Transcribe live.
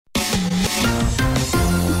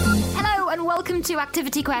welcome to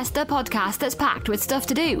Activity Quest, the podcast that's packed with stuff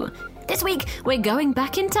to do. This week, we're going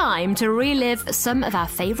back in time to relive some of our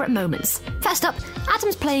favourite moments. First up,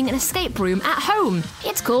 Adam's playing an escape room at home.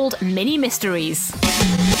 It's called Mini Mysteries.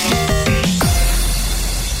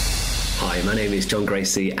 Hi, my name is John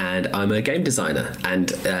Gracie and I'm a game designer, and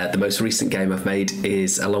the most recent game I've made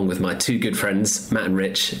is, along with my two good friends, Matt and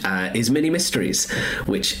Rich, is Mini Mysteries,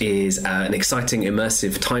 which is an exciting,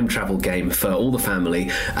 immersive time travel game for all the family,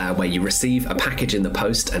 where you receive a package in the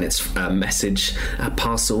post and it's a message, a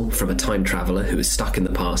parcel from a time traveller who is stuck in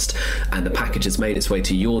the past, and the package has made its way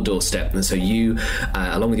to your doorstep, and so you,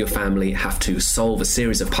 along with your family, have to solve a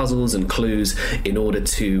series of puzzles and clues in order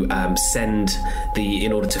to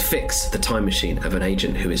fix the time machine of an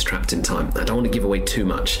agent who is trapped in time. I don't want to give away too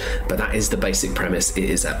much, but that is the basic premise. It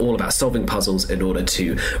is all about solving puzzles in order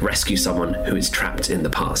to rescue someone who is trapped in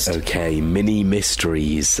the past. Okay, Mini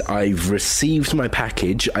Mysteries. I've received my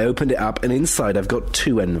package, I opened it up, and inside I've got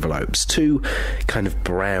two envelopes, two kind of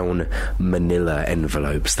brown manila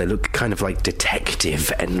envelopes. They look kind of like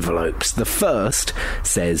detective envelopes. The first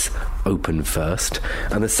says open first,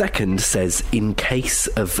 and the second says in case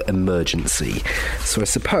of emergency. So I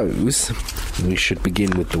suppose we should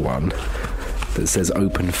begin with the one that says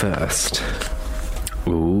open first.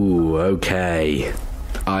 Ooh, okay.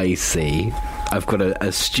 I see. I've got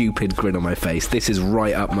a stupid grin on my face. This is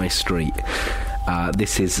right up my street.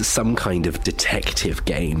 This is some kind of detective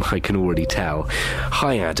game, I can already tell.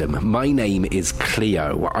 Hi Adam, my name is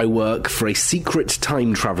Cleo. I work for a secret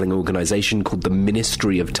time-travelling organisation called the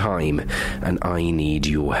Ministry of Time, and I need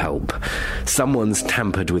your help. Someone's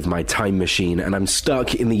tampered with my time machine, and I'm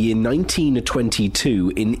stuck in the year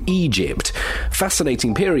 1922 in Egypt.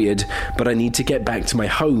 Fascinating period, but I need to get back to my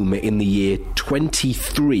home in the year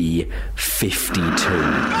 2352.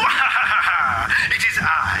 It is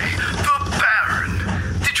I, the Baron.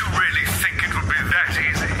 Did you really think it would be that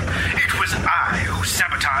easy? It was I who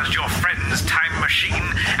sabotaged your friend's time machine,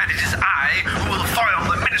 and it is I who will foil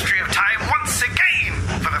the Ministry of Time once again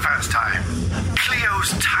for the first time.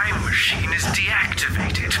 Cleo's time machine is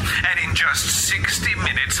deactivated, and in just 60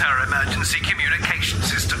 minutes her emergency communication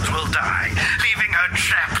systems will die, leaving her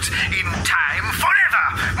trapped in time forever.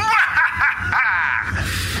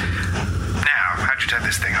 Now, how'd you turn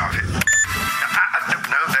this thing off?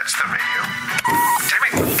 No, that's the radio. Damn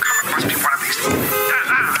it! It must be one of these.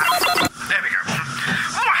 There we go.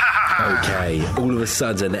 Okay, all of a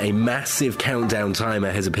sudden, a massive countdown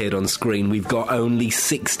timer has appeared on screen. We've got only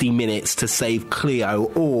 60 minutes to save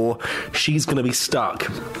Cleo, or she's going to be stuck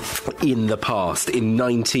in the past, in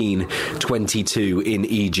 1922 in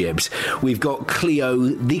Egypt. We've got Cleo,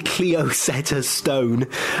 the Cleosetta Stone,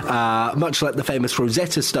 much like the famous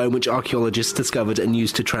Rosetta Stone, which archaeologists discovered and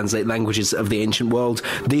used to translate languages of the ancient world.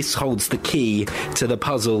 This holds the key to the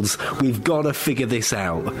puzzles. We've got to figure this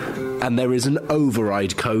out. And there is an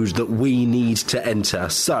override code that we need to enter.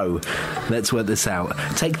 So, let's work this out.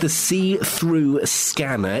 Take the see-through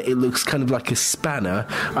scanner. It looks kind of like a spanner.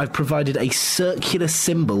 I've provided a circular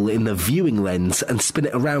symbol in the viewing lens and spin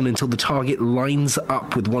it around until the target lines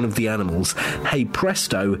up with one of the animals. Hey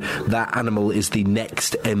presto, that animal is the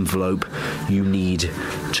next envelope you need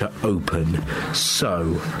to open.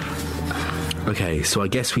 So, okay, so I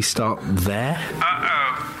guess we start there.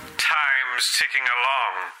 Uh-oh. Time's ticking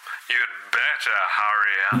along. You'd better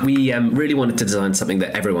hurry up. We really wanted to design something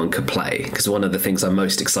that everyone could play, because one of the things I'm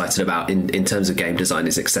most excited about in terms of game design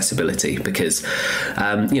is accessibility, because,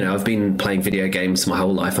 I've been playing video games my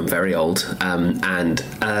whole life. I'm very old, and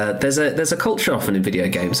there's a culture often in video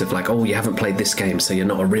games of like, oh, you haven't played this game, so you're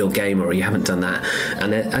not a real gamer, or you haven't done that,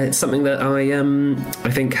 and it's something that I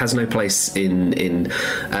think has no place in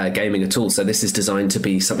gaming at all. So this is designed to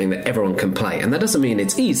be something that everyone can play, and that doesn't mean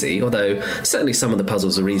it's easy, although certainly some of the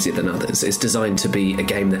puzzles are easier than others. It's designed to be a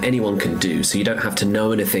game that anyone can do, so you don't have to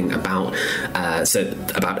know anything about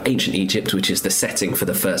ancient Egypt, which is the setting for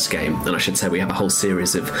the first game. And I should say we have a whole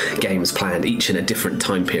series of games planned, each in a different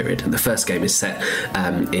time period. And the first game is set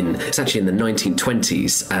essentially in the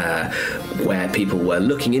 1920s, where people were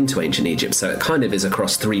looking into ancient Egypt, so it kind of is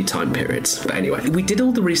across 3 time periods. But anyway, we did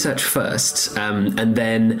all the research first, and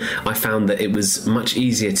then I found that it was much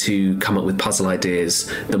easier to come up with puzzle ideas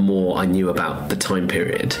the more I knew about the time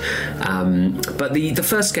period. But the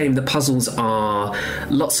first game, the puzzles are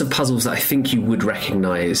lots of puzzles that I think you would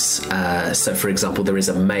recognise. So, for example, there is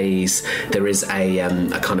a maze, there is a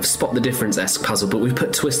kind of spot the difference-esque puzzle, but we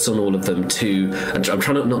put twists on all of them to. I'm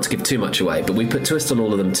trying not to give too much away, but we put twists on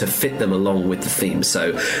all of them to fit them along with the theme.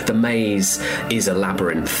 So, the maze is a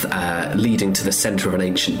labyrinth leading to the centre of an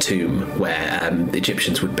ancient tomb where the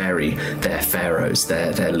Egyptians would bury their pharaohs,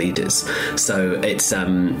 their leaders. So it's so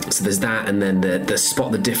there's that, and then the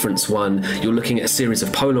spot the difference one. You're looking at a series of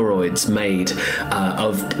Polaroids made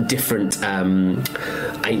of different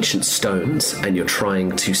ancient stones, and you're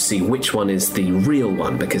trying to see which one is the real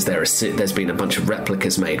one, because there's been a bunch of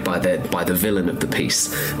replicas made by the villain of the piece,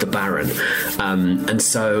 the Baron, and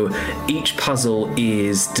so each puzzle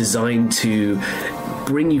is designed to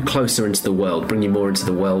bring you closer into the world, bring you more into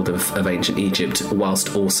the world of ancient Egypt,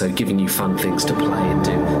 whilst also giving you fun things to play and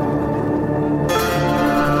do.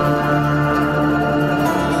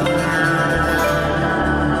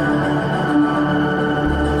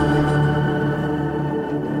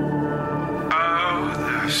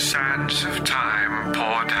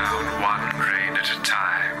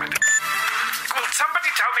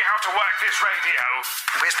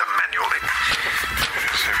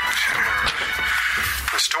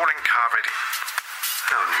 Installing car ready.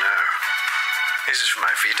 Oh no. This is from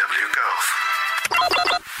my VW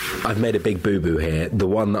Golf. I've made a big boo-boo here. The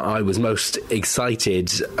one that I was most excited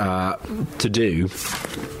to do,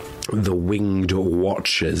 the Winged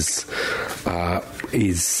Watchers,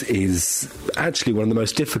 is actually one of the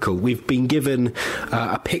most difficult. We've been given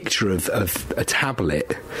a picture of a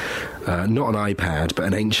tablet, not an iPad, but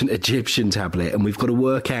an ancient Egyptian tablet, and we've got to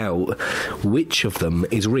work out which of them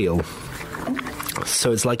is real.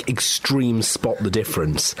 So it's like extreme spot the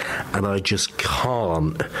difference, and I just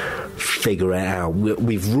can't figure it out.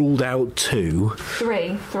 We've ruled out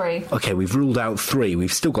three. Okay, we've ruled out 3.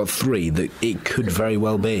 We've still got 3 that it could very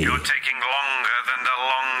well be. You're taking longer than the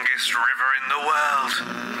longest river in the world.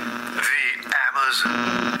 The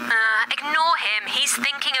Amazon. Ignore him. He's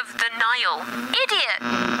thinking of the Nile. Idiot.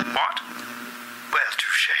 What? Well,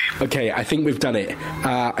 touche. Okay, I think we've done it.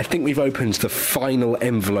 I think we've opened the final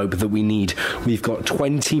envelope that we need. We've got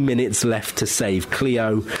 20 minutes left to save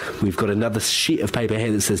Cleo. We've got another sheet of paper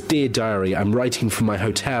here that says, "Dear Diary, I'm writing from my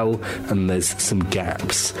hotel," and there's some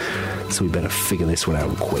gaps. So we better figure this one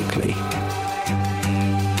out quickly.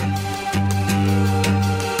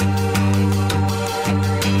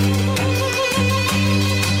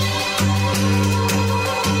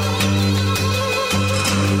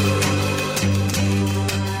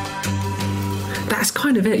 That's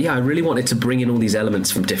kind of it. Yeah, I really wanted to bring in all these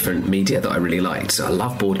elements from different media that I really liked. So I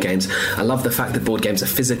love board games. I love the fact that board games are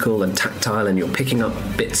physical and tactile, and you're picking up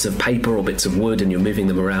bits of paper or bits of wood and you're moving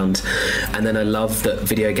them around. And then I love that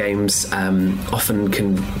video games often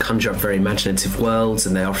can conjure up very imaginative worlds,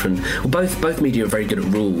 and they often, well, both media are very good at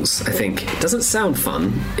rules, I think. It doesn't sound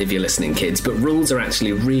fun if you're listening, kids, but rules are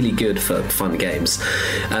actually really good for fun games.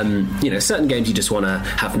 Certain games you just want to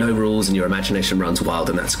have no rules and your imagination runs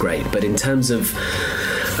wild, and that's great. But in terms of,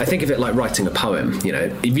 I think of it like writing a poem.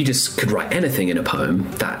 If you just could write anything in a poem,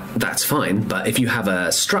 that's fine. But if you have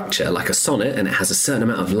a structure like a sonnet and it has a certain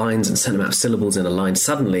amount of lines and a certain amount of syllables in a line,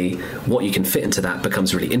 suddenly what you can fit into that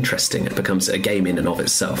becomes really interesting. It becomes a game in and of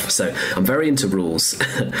itself. So I'm very into rules,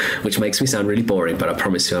 which makes me sound really boring, but I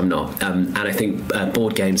promise you I'm not. And I think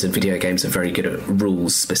board games and video games are very good at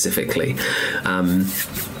rules specifically.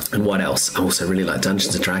 And what else? I also really like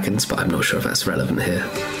Dungeons & Dragons, but I'm not sure if that's relevant here.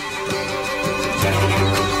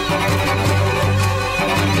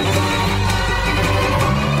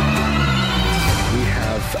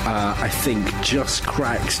 I think just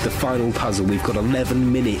cracked the final puzzle. We've got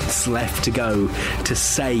 11 minutes left to go to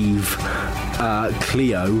save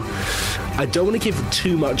Cleo. I don't want to give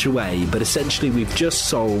too much away, but essentially we've just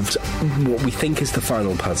solved what we think is the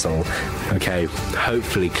final puzzle. Okay,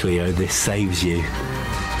 hopefully, Cleo, this saves you.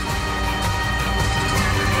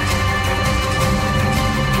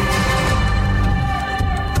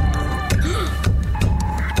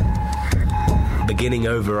 Beginning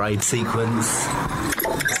override sequence.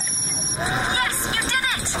 Yes, you did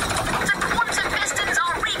it! The quantum pistons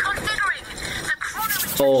are reconfiguring. The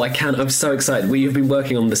chronometer... Oh, I can. I'm so excited. We've been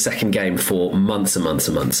working on the second game for months and months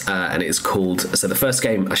and months, and it's called... So the first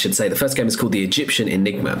game is called The Egyptian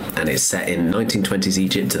Enigma, and it's set in 1920s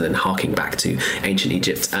Egypt and then harking back to ancient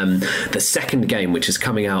Egypt. The second game, which is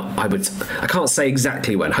coming out, I can't say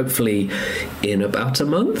exactly when, hopefully in about a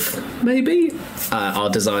month, maybe? Our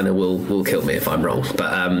designer will kill me if I'm wrong,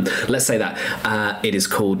 but let's say that. It is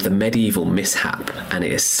called The Medieval Mishap, and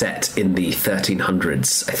it is set in the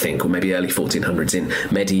 1300s, I think, or maybe early 1400s in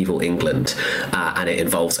medieval England, and it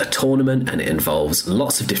involves a tournament, and it involves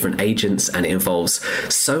lots of different agents, and it involves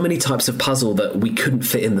so many types of puzzle that we couldn't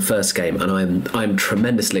fit in the first game, and I'm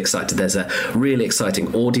tremendously excited. There's a really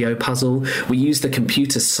exciting audio puzzle. We use the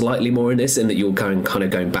computer slightly more in this, in that you're going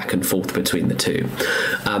back and forth between the two,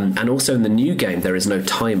 and also in the new game there is no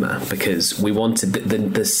timer, because we wanted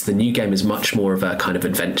the new game is much more of a kind of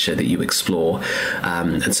adventure that you explore,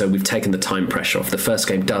 and so we've taken the time pressure off. The first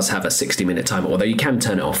game does have a 60-minute timer, although you can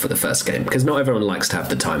turn it off for the first game, because not everyone likes to have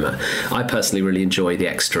the timer. I personally really enjoy the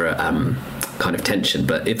extra kind of tension,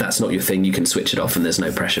 but if that's not your thing, you can switch it off and there's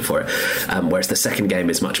no pressure for it, whereas the second game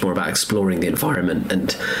is much more about exploring the environment.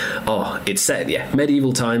 And it's set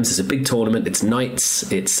medieval times. There's a big tournament, it's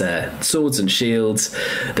knights, it's swords and shields,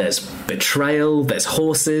 there's betrayal, there's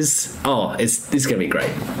horses. It's gonna be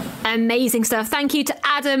great. Amazing stuff. Thank you to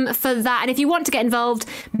Adam for that. And if you want to get involved,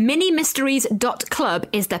 minimysteries.club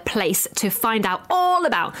is the place to find out all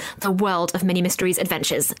about the world of Mini Mysteries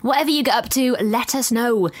adventures. Whatever you get up to, let us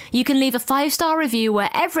know. You can leave a 5-star review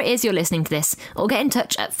wherever it is you're listening to this, or get in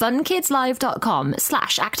touch at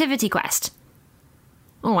funkidslive.com/activityquest.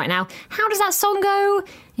 All right, now, how does that song go?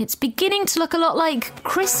 It's beginning to look a lot like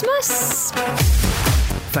Christmas.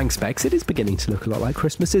 Thanks, Bex. It is beginning to look a lot like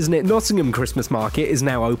Christmas, isn't it? Nottingham Christmas Market is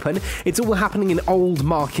now open. It's all happening in Old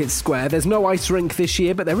Market Square. There's no ice rink this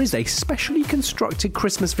year, but there is a specially constructed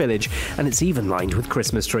Christmas village, and it's even lined with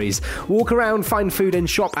Christmas trees. Walk around, find food, and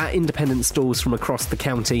shop at independent stalls from across the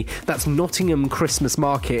county. That's Nottingham Christmas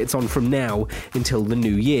Market. It's on from now until the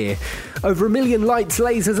new year. Over 1 million lights,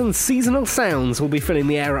 lasers, and seasonal sounds will be filling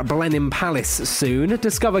the air at Blenheim Palace soon.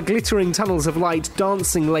 Discover glittering tunnels of light,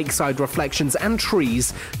 dancing lakeside reflections, and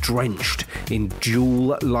trees drenched in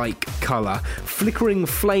jewel-like colour. Flickering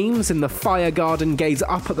flames in the fire garden, gaze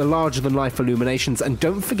up at the larger-than-life illuminations, and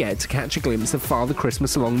don't forget to catch a glimpse of Father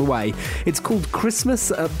Christmas along the way. It's called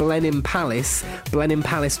Christmas at Blenheim Palace.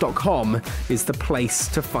 Blenheimpalace.com is the place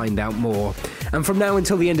to find out more. And from now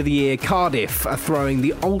until the end of the year, Cardiff are throwing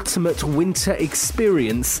the ultimate winter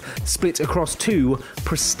experience split across 2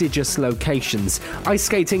 prestigious locations. Ice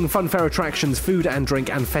skating, funfair attractions, food and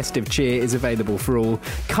drink, and festive cheer is available for all.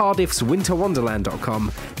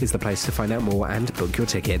 CardiffsWinterWonderland.com is the place to find out more and book your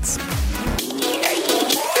tickets.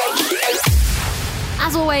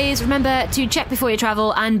 As always, remember to check before you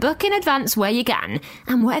travel and book in advance where you can.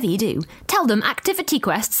 And whatever you do, tell them Activity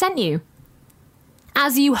Quest sent you.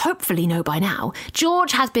 As you hopefully know by now,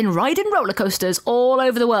 George has been riding roller coasters all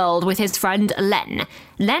over the world with his friend Len.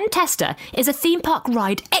 Len Tester is a theme park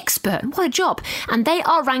ride expert. What a job! And they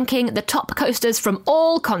are ranking the top coasters from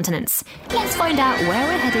all continents. Let's find out where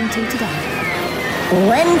we're heading to today.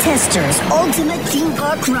 Len Tester's Ultimate Theme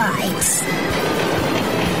Park Rides.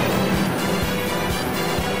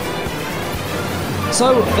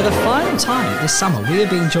 So, for the final time this summer, we are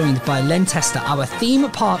being joined by Len Tester, our theme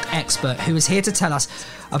park expert, who is here to tell us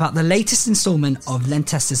about the latest instalment of Len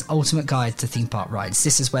Tester's Ultimate Guide to Theme Park Rides.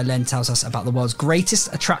 This is where Len tells us about the world's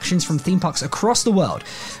greatest attractions from theme parks across the world.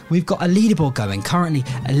 We've got a leaderboard going. Currently,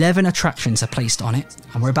 11 attractions are placed on it,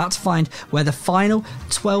 and we're about to find where the final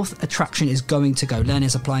 12th attraction is going to go. Len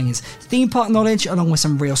is applying his theme park knowledge along with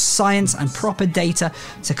some real science and proper data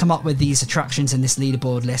to come up with these attractions in this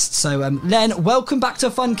leaderboard list. So, Len, welcome back to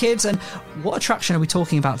Fun Kids, and what attraction are we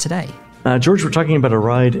talking about today? George, we're talking about a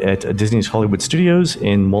ride at Disney's Hollywood Studios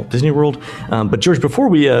in Walt Disney World. But George, before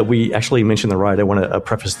we actually mention the ride, I want to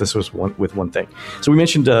preface this with one thing. So we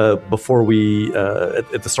mentioned before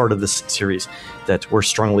at the start of this series that we're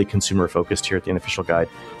strongly consumer focused here at the Unofficial Guide.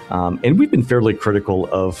 And we've been fairly critical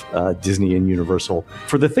of Disney and Universal.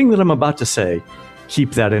 For the thing that I'm about to say,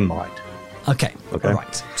 keep that in mind. Okay. All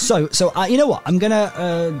right. So you know what? I'm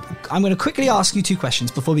gonna quickly ask you 2 questions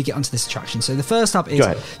before we get onto this attraction. So the first up is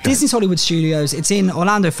Disney's Hollywood Studios. It's in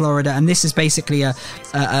Orlando, Florida, and this is basically a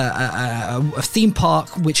theme park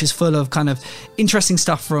which is full of kind of interesting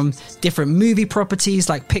stuff from different movie properties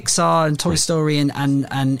like Pixar and Toy Story,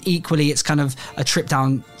 and equally it's kind of a trip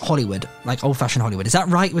down Hollywood, like old-fashioned Hollywood. Is that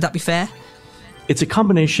right? Would that be fair? It's a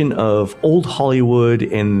combination of old Hollywood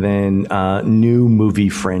and then new movie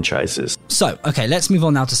franchises. So, okay, let's move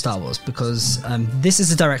on now to Star Wars, because this is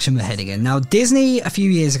the direction we're heading in. Now, Disney, a few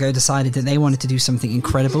years ago, decided that they wanted to do something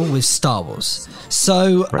incredible with Star Wars.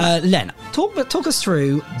 So, Len, talk us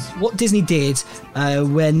through what Disney did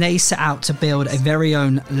when they set out to build a very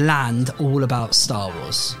own land all about Star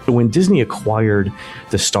Wars. When Disney acquired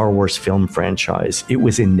the Star Wars film franchise, it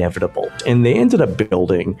was inevitable. And they ended up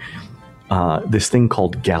building this thing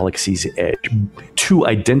called Galaxy's Edge. 2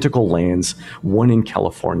 identical lands, one in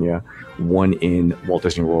California, one in Walt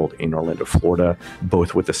Disney World in Orlando, Florida,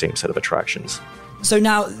 both with the same set of attractions. So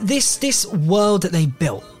now this world that they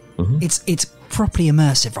built, it's properly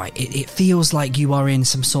immersive, right? It feels like you are in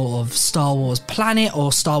some sort of Star Wars planet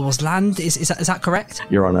or Star Wars land. Is that correct?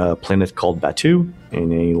 You're on a planet called Batuu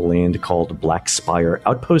in a land called Black Spire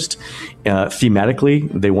Outpost. Thematically,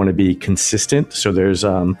 they want to be consistent. So there's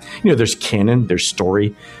there's canon, there's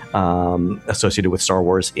story associated with Star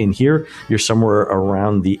Wars. In here, you're somewhere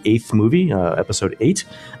around the 8th movie, episode 8.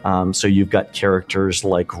 So you've got characters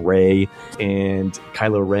like Rey and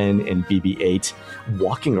Kylo Ren and BB-8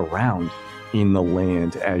 walking around in the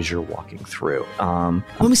land as you're walking through. When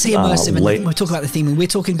we say immersive, and we're talking about the theme, we're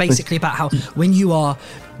talking basically about how when you are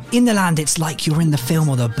in the land, it's like you're in the film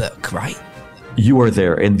or the book, right? You are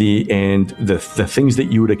there, and the things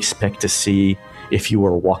that you would expect to see if you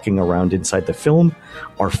were walking around inside the film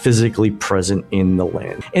are physically present in the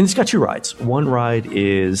land. And it's got 2 rides. One ride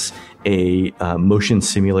is a motion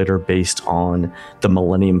simulator based on the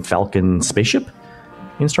Millennium Falcon spaceship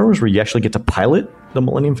in Star Wars, where you actually get to pilot the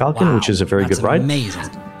Millennium Falcon, which is a very good ride. Amazing.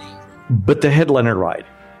 But the headliner ride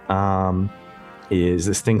is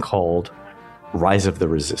this thing called Rise of the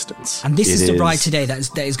Resistance. And this is the ride today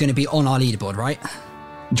that is going to be on our leaderboard, right?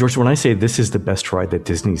 George, when I say this is the best ride that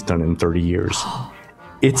Disney's done in 30 years,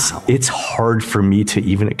 it's hard for me to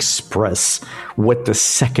even express what the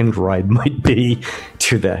second ride might be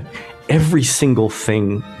to that. Every single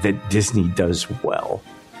thing that Disney does well,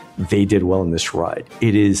 they did well in this ride.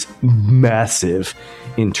 It is massive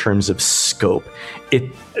in terms of scope.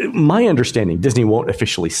 My understanding, Disney won't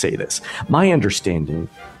officially say this, my understanding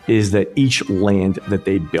is that each land that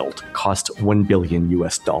they built cost $1 billion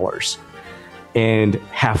US, and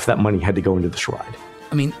half that money had to go into this ride.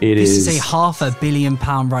 I mean, this is a £500 million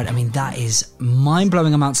ride. I mean, that is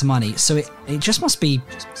mind-blowing amounts of money. So it just must be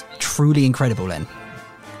truly incredible, Len.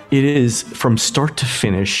 It is, from start to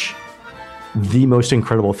finish, the most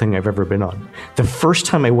incredible thing I've ever been on. The first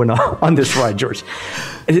time I went on this ride, George,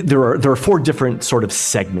 there are 4 different sort of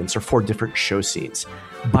segments or 4 different show scenes.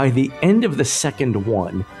 By the end of the second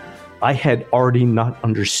one, I had already not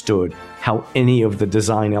understood how any of the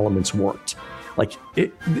design elements worked.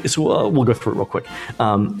 So we'll go through it real quick.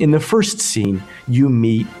 In the first scene, you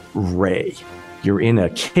meet Rey. You're in a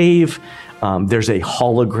cave. There's a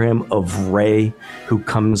hologram of Rey who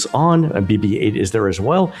comes on. BB-8 is there as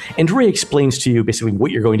well. And Rey explains to you basically what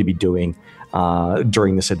you're going to be doing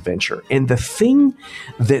during this adventure. And the thing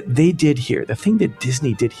that they did here, the thing that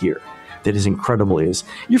Disney did here that is incredible is,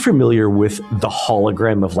 you're familiar with the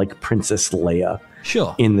hologram of like Princess Leia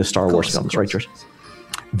in the Star Wars films, right, George?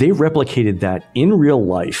 They replicated that in real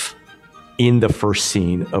life in the first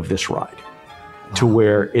scene of this ride, to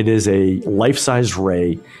where it is a life-size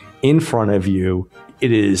Rey in front of you.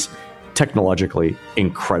 It is technologically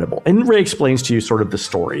incredible. And Rey explains to you sort of the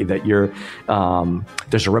story that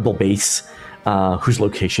there's a rebel base whose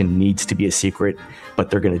location needs to be a secret,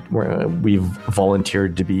 but we've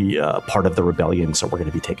volunteered to be part of the rebellion, so we're going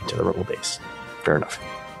to be taken to the rebel base. Fair enough.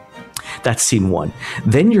 That's scene 1.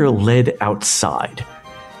 Then you're led outside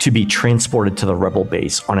to be transported to the rebel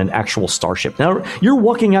base on an actual starship. Now, you're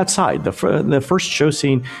walking outside. The first show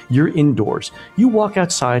scene, you're indoors. You walk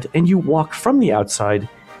outside, and you walk from the outside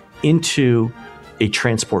into a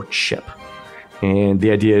transport ship. And the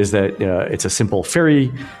idea is that it's a simple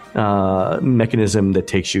ferry mechanism that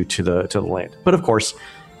takes you to the land. But of course,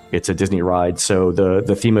 it's a Disney ride, so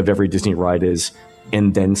the theme of every Disney ride is,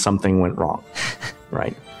 and then something went wrong,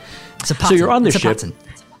 right? It's a pattern. So you're on this ship. Pattern.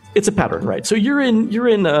 It's a pattern, right? So you're in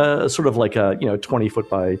sort of like a 20-foot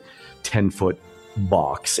by 10-foot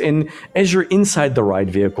box, and as you're inside the ride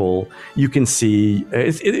vehicle, you can see.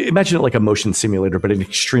 Imagine it like a motion simulator, but an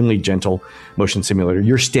extremely gentle motion simulator.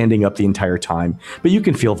 You're standing up the entire time, but you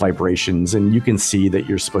can feel vibrations, and you can see that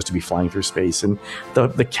you're supposed to be flying through space, and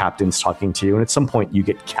the captain's talking to you, and at some point you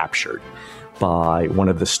get captured by one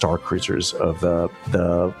of the star cruisers of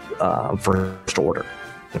the First Order.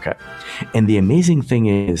 Okay. And the amazing thing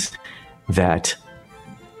is that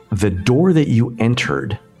the door that you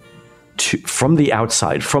entered from the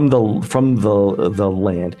outside, from the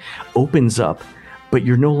land, opens up, but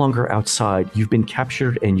you're no longer outside. You've been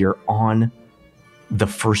captured and you're on the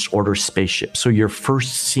First Order spaceship. So your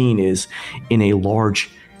first scene is in a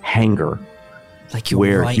large hangar, like you're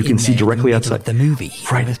where right you can see directly outside the movie,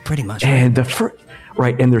 right? Pretty much, and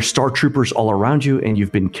right, and there's star troopers all around you, and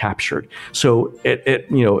you've been captured. So,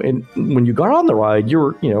 and when you got on the ride,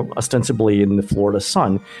 you're, ostensibly in the Florida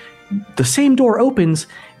sun. The same door opens,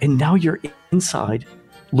 and now you're inside,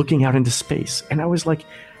 looking out into space. And I was like,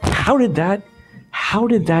 how did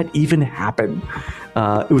that even happen?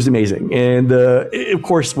 It was amazing. And of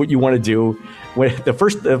course, what you want to do the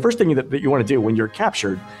first thing that you want to do when you're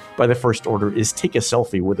captured by the First Order is take a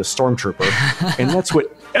selfie with a stormtrooper, and that's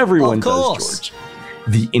what everyone does, George.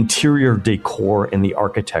 The interior decor and the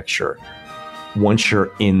architecture, once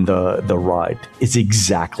you're in the ride, is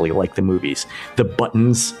exactly like the movies. The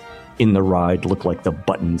buttons in the ride look like the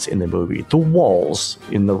buttons in the movie. The walls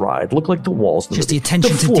in the ride look like the walls in the movie. Just the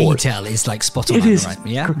attention to detail is like spot on. It is, right?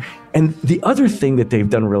 Yeah. And the other thing that they've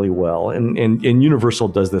done really well, and Universal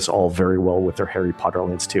does this all very well with their Harry Potter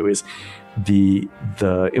lands too, is the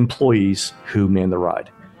employees who man the ride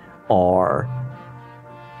are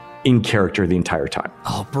in character the entire time.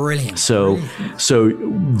 Oh, brilliant. So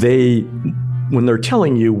they, when they're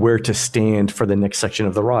telling you where to stand for the next section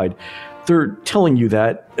of the ride, they're telling you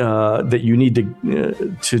that you need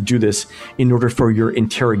to do this in order for your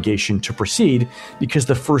interrogation to proceed, because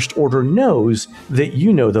the First Order knows that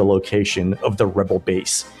you know the location of the rebel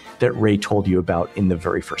base that Rey told you about in the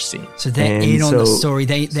very first scene. So they're in on the story.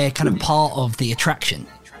 They're kind of part of the attraction.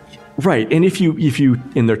 Right, and if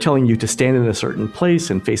they're telling you to stand in a certain place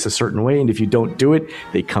and face a certain way, and if you don't do it,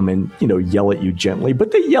 they come and yell at you gently,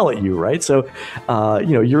 but they yell at you, right? So,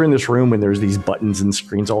 you're in this room and there's these buttons and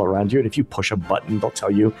screens all around you, and if you push a button, they'll tell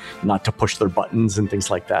you not to push their buttons and things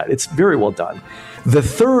like that. It's very well done. The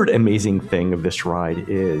third amazing thing of this ride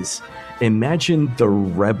is, imagine the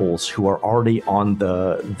rebels who are already on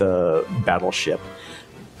the battleship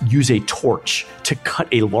use a torch to cut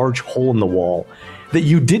a large hole in the wall that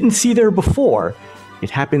you didn't see there before. It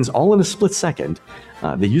happens all in a split second.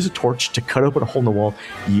 They use a torch to cut open a hole in the wall.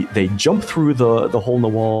 They jump through the hole in the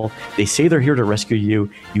wall. They say they're here to rescue you.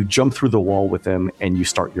 You jump through the wall with them, and you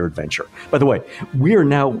start your adventure. By the way, we are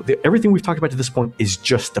now, everything we've talked about to this point is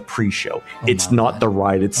just the pre-show. It's not the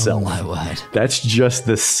ride itself. Oh, my word. That's just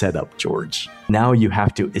the setup, George. Now you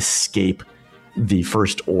have to escape the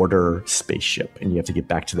First Order spaceship, and you have to get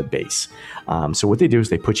back to the base. So what they do is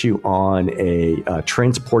they put you on a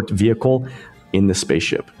transport vehicle in the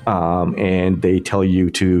spaceship, and they tell you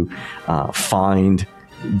to find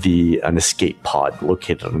an escape pod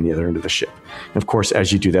located on the other end of the ship. And of course,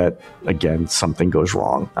 as you do that, again, something goes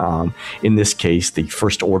wrong. In this case, the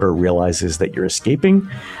First Order realizes that you're escaping,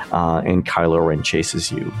 and Kylo Ren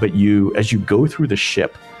chases you. But as you go through the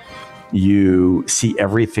ship, you see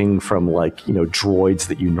everything from droids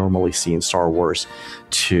that you normally see in Star Wars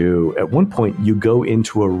to, at one point, you go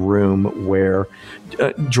into a room where,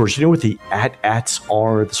 George, you know what the AT-ATs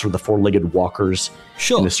are? The sort of the four-legged walkers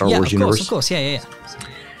in the Star Wars universe? Of course, yeah.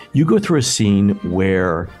 You go through a scene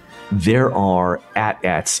where there are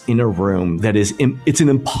AT-ATs in a room that is, it's an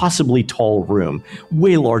impossibly tall room,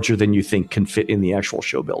 way larger than you think can fit in the actual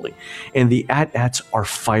show building. And the AT-ATs are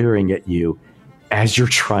firing at you as you're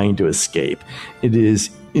trying to escape. It is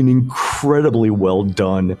an incredibly well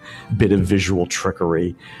done bit of visual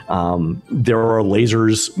trickery. There are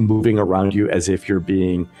lasers moving around you as if you're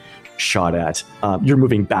being shot at. You're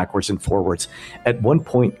moving backwards and forwards. At one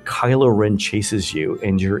point, Kylo Ren chases you,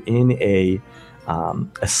 and you're in a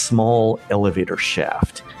small elevator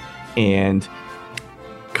shaft. And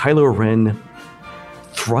Kylo Ren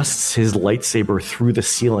thrusts his lightsaber through the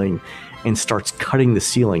ceiling and starts cutting the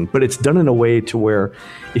ceiling, but it's done in a way to where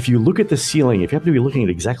if you look at the ceiling, if you happen to be looking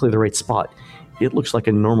at exactly the right spot, it looks like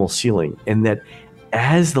a normal ceiling. And that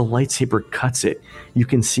as the lightsaber cuts it, you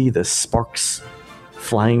can see the sparks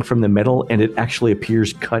flying from the metal, and it actually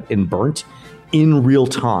appears cut and burnt in real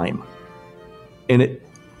time. And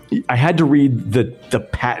I had to read the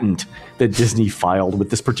patent that Disney filed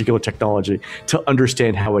with this particular technology to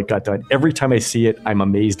understand how it got done. Every time I see it, I'm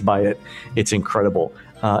amazed by it. It's incredible.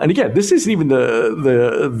 And again, this isn't even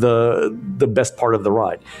the best part of the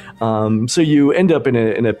ride. So you end up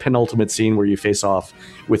in a penultimate scene where you face off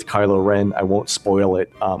with Kylo Ren. I won't spoil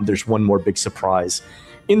it. There's one more big surprise.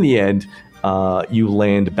 In the end, you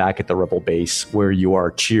land back at the Rebel base, where you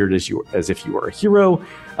are cheered as if you were a hero,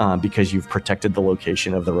 because you've protected the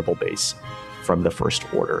location of the Rebel base from the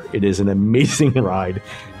First Order. It is an amazing ride,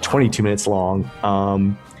 22 minutes long.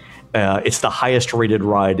 It's the highest rated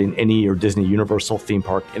ride in any or Disney Universal theme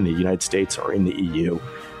park in the United States or in the EU.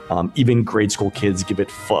 Even grade school kids give it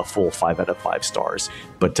a full 5 out of 5 stars.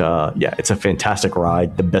 But it's a fantastic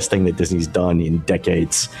ride. The best thing that Disney's done in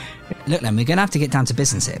decades. Look, then, we're going to have to get down to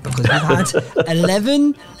business here, because we've had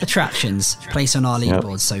 11 attractions placed on our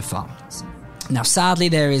leaderboards so far. Now, sadly,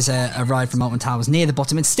 there is a ride from Alton Towers near the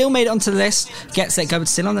bottom. It still made it onto the list. Get Set Go,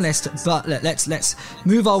 it's still on the list. But let's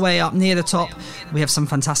move our way up near the top. We have some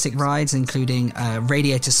fantastic rides, including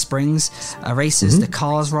Radiator Springs Races, the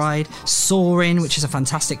Cars ride, Soarin', which is a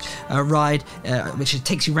fantastic ride, which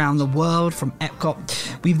takes you around the world from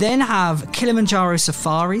Epcot. We then have Kilimanjaro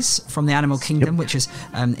Safaris from the Animal Kingdom, which is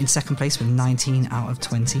in second place with 19 out of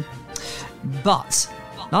 20. But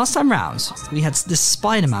last time round, we had the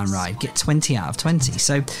Spider-Man ride get 20 out of 20.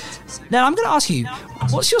 So now I'm going to ask you,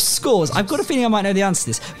 what's your scores? I've got a feeling I might know the answer to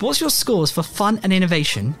this. But what's your scores for fun and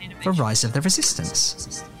innovation for Rise of the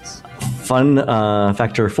Resistance? Fun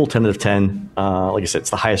factor, full 10 out of 10. Like I said, it's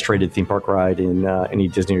the highest rated theme park ride in any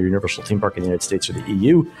Disney or Universal theme park in the United States or the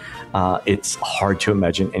EU. It's hard to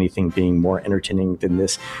imagine anything being more entertaining than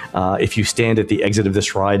this. If you stand at the exit of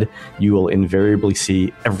this ride, you will invariably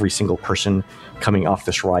see every single person coming off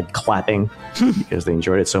this ride clapping because they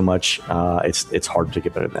enjoyed it so much. It's hard to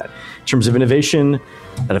get better than that. In terms of innovation,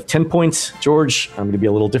 out of 10 points, George, I'm going to be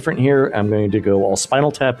a little different here. I'm going to go all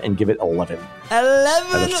Spinal Tap and give it 11.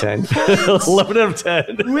 11 out of 10. points. 11 out of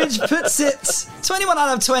 10. Which puts it 21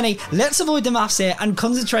 out of 20. Let's avoid the maths here and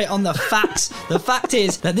concentrate on the facts. The fact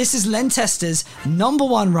is that this is Len Tester's number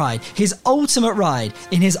one ride, his ultimate ride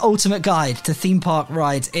in his ultimate guide to theme park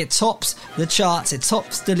rides. It tops the charts, it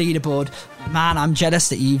tops the leaderboard. Man, I'm jealous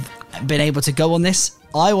that you've been able to go on this.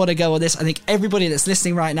 I want to go on this. I think everybody that's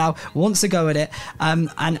listening right now wants to go at it. And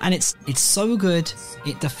it's so good,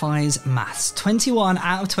 it defies maths. 21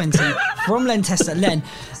 out of 20 from Len Tester. Len,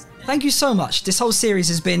 thank you so much. This whole series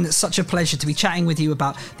has been such a pleasure to be chatting with you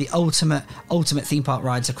about the ultimate theme park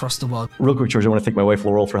rides across the world. Real quick, George, I want to thank my wife,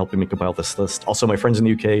 Laurel, for helping me compile this list. Also, my friends in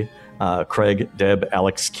the UK, Craig, Deb,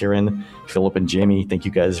 Alex, Kieran, Philip, and Jamie. Thank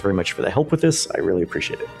you guys very much for the help with this. I really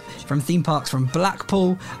appreciate it. From theme parks from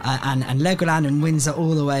Blackpool and Legoland and Windsor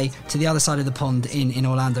all the way to the other side of the pond in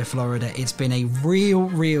Orlando, Florida. It's been a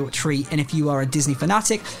real treat. And if you are a Disney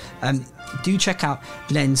fanatic, do check out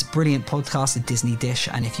Len's brilliant podcast, The Disney Dish.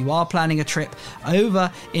 And if you are planning a trip over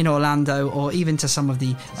in Orlando or even to some of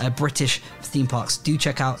the British theme parks, do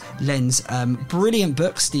check out Len's brilliant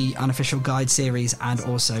books, the Unofficial Guide series, and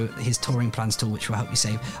also his touring plans tool, which will help you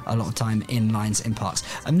save a lot of time in lines in parks.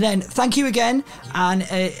 And Len, thank you again. And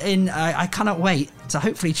I cannot wait to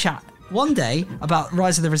hopefully chat one day about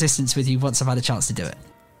Rise of the Resistance with you once I've had a chance to do it.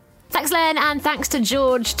 Thanks, Len, and thanks to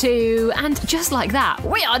George too. And just like that,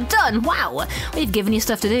 we are done. Wow, we've given you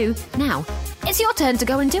stuff to do. Now, it's your turn to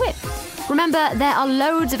go and do it. Remember, there are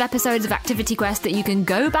loads of episodes of Activity Quest that you can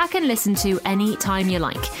go back and listen to any time you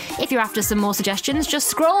like. If you're after some more suggestions, just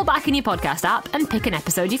scroll back in your podcast app and pick an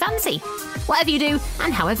episode you fancy. Whatever you do,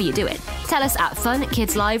 and however you do it, tell us at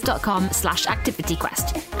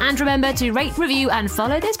funkidslive.com/activityquest. And remember to rate, review, and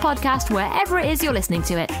follow this podcast wherever it is you're listening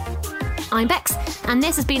to it. I'm Bex, and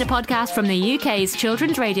this has been a podcast from the UK's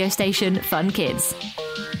children's radio station, Fun Kids.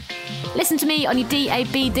 Listen to me on your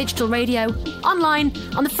DAB digital radio, online,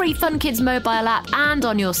 on the free Fun Kids mobile app, and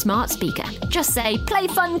on your smart speaker. Just say, play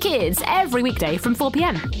Fun Kids every weekday from 4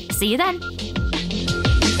 p.m. See you then.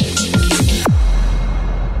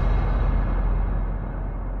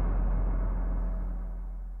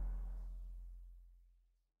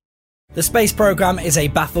 The Space Programme is a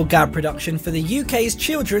Bafflegab production for the UK's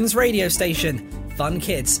children's radio station, Fun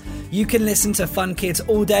Kids. You can listen to Fun Kids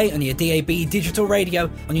all day on your DAB digital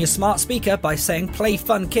radio, on your smart speaker by saying play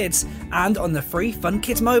Fun Kids, and on the free Fun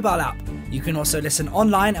Kids mobile app. You can also listen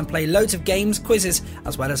online and play loads of games, quizzes,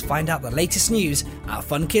 as well as find out the latest news at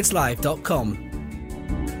funkidslive.com.